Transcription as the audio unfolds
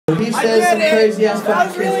He says some crazy ass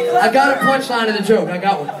fucking kids. I got a punchline of the joke. I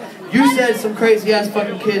got one. You said some crazy ass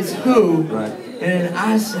fucking kids who, right. And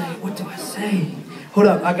I say, what do I say? Hold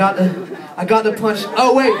up, I got the punch.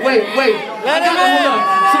 Oh wait. Hold up.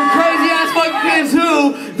 Some crazy ass fucking kids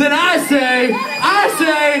who? Then I say,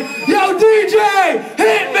 yo DJ,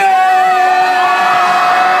 hit me!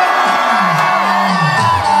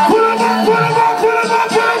 Put 'em up!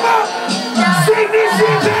 Sing this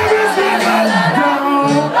shit, baby, sing it!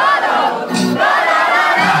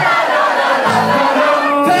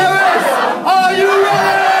 Paris, are you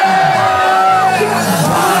ready?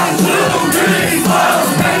 1, 2, 3, 4.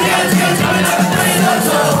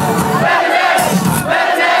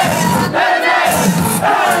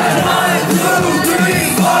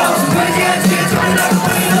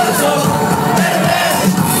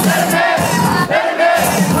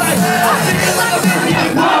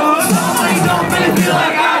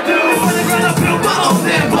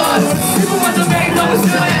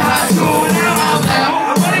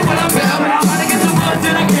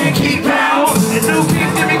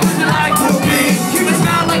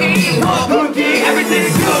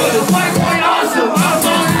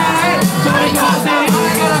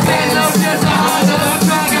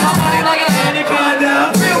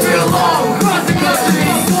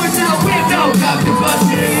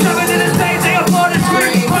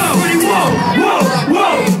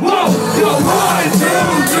 Whoa, 1, 2,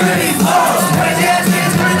 3, 4.